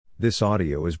This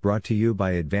audio is brought to you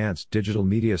by Advanced Digital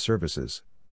Media Services.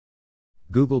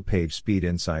 Google PageSpeed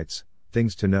Insights,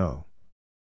 Things to Know.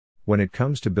 When it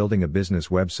comes to building a business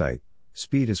website,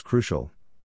 speed is crucial.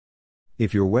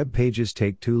 If your web pages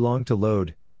take too long to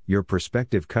load, your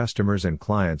prospective customers and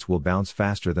clients will bounce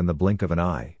faster than the blink of an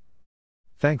eye.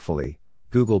 Thankfully,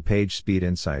 Google PageSpeed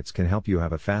Insights can help you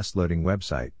have a fast-loading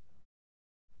website.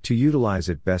 To utilize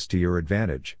it best to your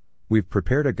advantage, we've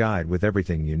prepared a guide with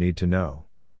everything you need to know.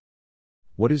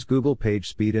 What is Google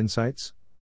PageSpeed Insights?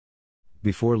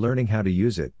 Before learning how to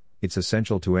use it, it's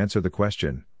essential to answer the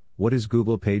question, what is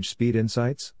Google PageSpeed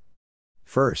Insights?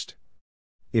 First,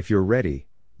 if you're ready,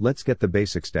 let's get the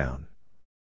basics down.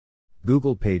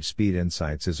 Google PageSpeed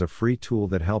Insights is a free tool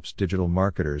that helps digital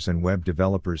marketers and web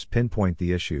developers pinpoint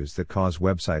the issues that cause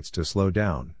websites to slow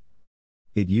down.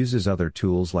 It uses other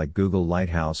tools like Google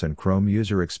Lighthouse and Chrome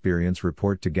User Experience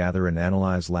Report to gather and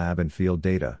analyze lab and field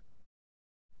data.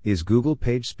 Is Google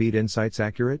PageSpeed Insights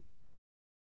accurate?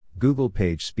 Google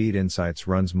PageSpeed Insights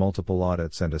runs multiple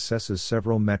audits and assesses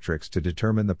several metrics to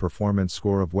determine the performance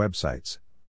score of websites.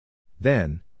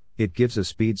 Then, it gives a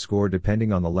speed score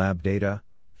depending on the lab data,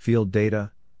 field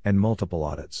data, and multiple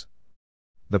audits.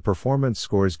 The performance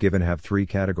scores given have three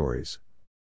categories: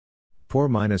 poor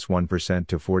 -1%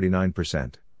 to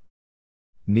 49%,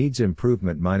 needs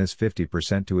improvement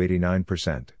 -50% to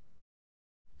 89%,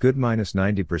 good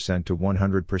 -90% to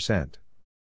 100%.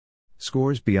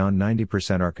 Scores beyond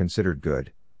 90% are considered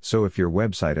good, so if your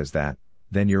website is that,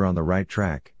 then you're on the right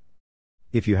track.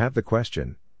 If you have the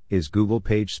question, is Google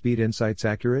PageSpeed Insights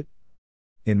accurate?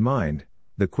 In mind,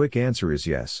 the quick answer is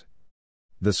yes.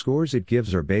 The scores it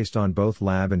gives are based on both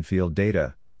lab and field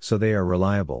data, so they are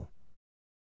reliable.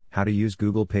 How to use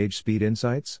Google PageSpeed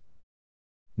Insights?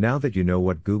 Now that you know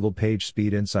what Google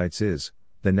PageSpeed Insights is,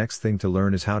 the next thing to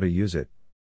learn is how to use it.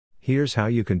 Here's how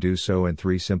you can do so in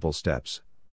 3 simple steps.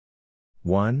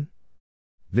 1.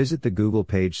 Visit the Google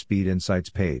PageSpeed Insights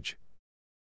page.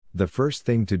 The first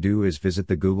thing to do is visit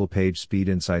the Google PageSpeed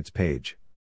Insights page.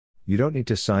 You don't need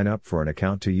to sign up for an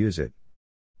account to use it.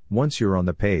 Once you're on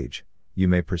the page, you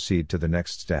may proceed to the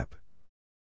next step.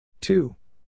 2.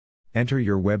 Enter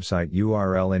your website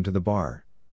URL into the bar.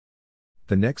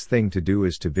 The next thing to do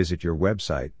is to visit your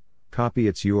website, copy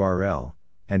its URL,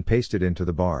 and paste it into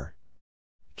the bar.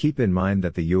 Keep in mind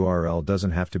that the URL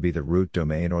doesn't have to be the root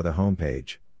domain or the home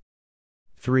page.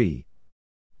 3.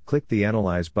 Click the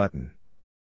Analyze button.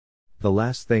 The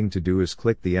last thing to do is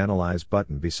click the Analyze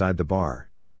button beside the bar.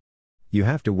 You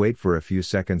have to wait for a few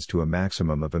seconds to a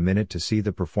maximum of a minute to see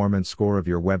the performance score of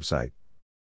your website.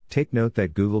 Take note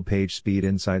that Google PageSpeed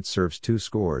Insights serves 2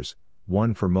 scores,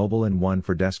 one for mobile and one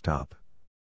for desktop.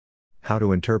 How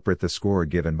to interpret the score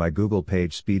given by Google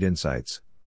PageSpeed Insights.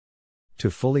 To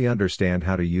fully understand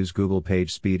how to use Google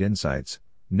PageSpeed Insights,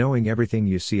 knowing everything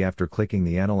you see after clicking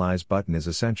the Analyze button is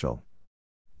essential.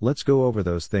 Let's go over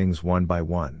those things one by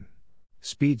one.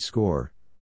 Speed score.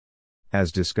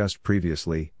 As discussed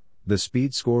previously, the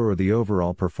speed score or the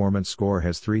overall performance score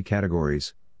has 3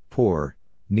 categories: poor,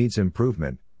 needs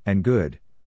improvement, and good.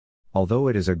 Although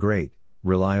it is a great,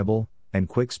 reliable, and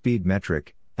quick speed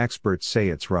metric, experts say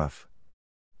it's rough.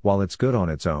 While it's good on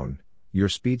its own, your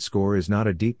speed score is not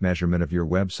a deep measurement of your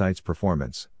website's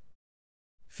performance.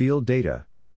 Field data.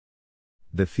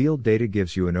 The field data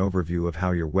gives you an overview of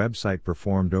how your website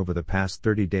performed over the past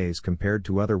 30 days compared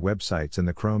to other websites in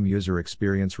the Chrome User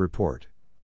Experience Report.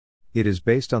 It is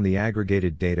based on the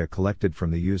aggregated data collected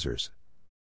from the users.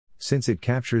 Since it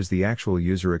captures the actual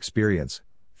user experience,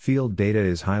 field data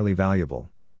is highly valuable.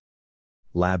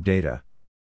 Lab data.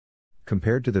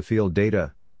 Compared to the field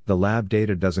data, the lab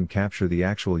data doesn't capture the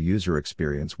actual user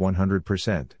experience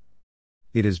 100%.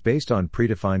 It is based on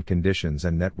predefined conditions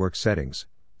and network settings,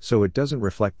 so it doesn't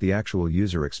reflect the actual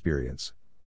user experience.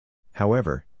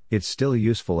 However, it's still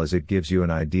useful as it gives you an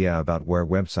idea about where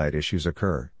website issues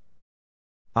occur.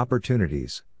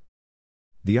 Opportunities.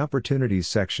 The Opportunities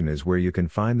section is where you can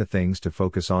find the things to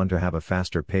focus on to have a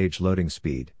faster page loading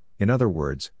speed, in other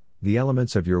words, the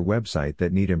elements of your website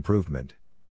that need improvement.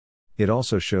 It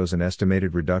also shows an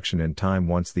estimated reduction in time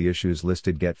once the issues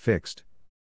listed get fixed.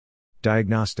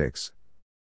 Diagnostics.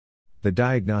 The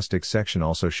Diagnostics section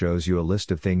also shows you a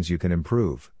list of things you can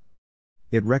improve.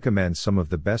 It recommends some of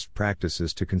the best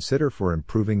practices to consider for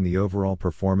improving the overall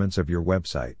performance of your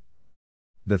website.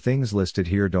 The things listed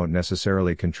here don't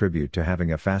necessarily contribute to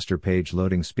having a faster page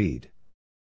loading speed.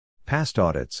 Past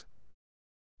audits.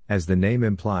 As the name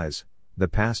implies, the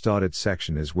Past Audits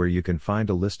section is where you can find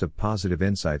a list of positive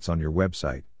insights on your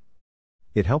website.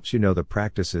 It helps you know the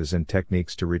practices and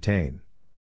techniques to retain.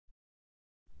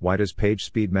 Why does page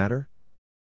speed matter?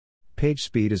 Page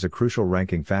speed is a crucial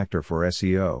ranking factor for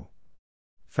SEO.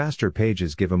 Faster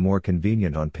pages give a more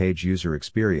convenient on-page user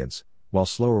experience, while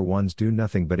slower ones do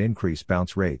nothing but increase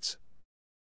bounce rates.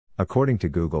 According to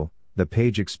Google, the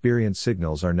page experience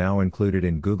signals are now included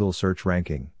in Google search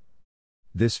ranking.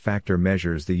 This factor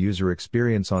measures the user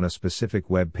experience on a specific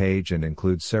web page and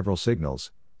includes several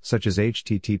signals, such as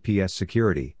HTTPS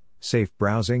security, safe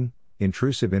browsing,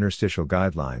 intrusive interstitial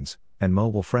guidelines, and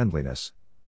mobile friendliness.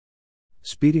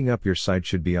 Speeding up your site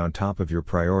should be on top of your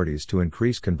priorities to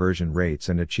increase conversion rates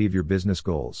and achieve your business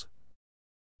goals.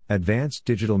 Advanced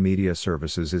Digital Media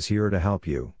Services is here to help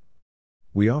you.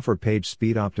 We offer page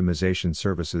speed optimization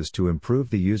services to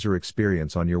improve the user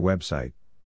experience on your website.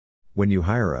 When you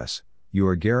hire us, you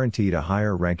are guaranteed a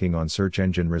higher ranking on search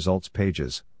engine results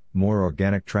pages, more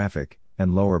organic traffic,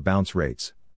 and lower bounce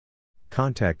rates.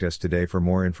 Contact us today for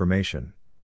more information.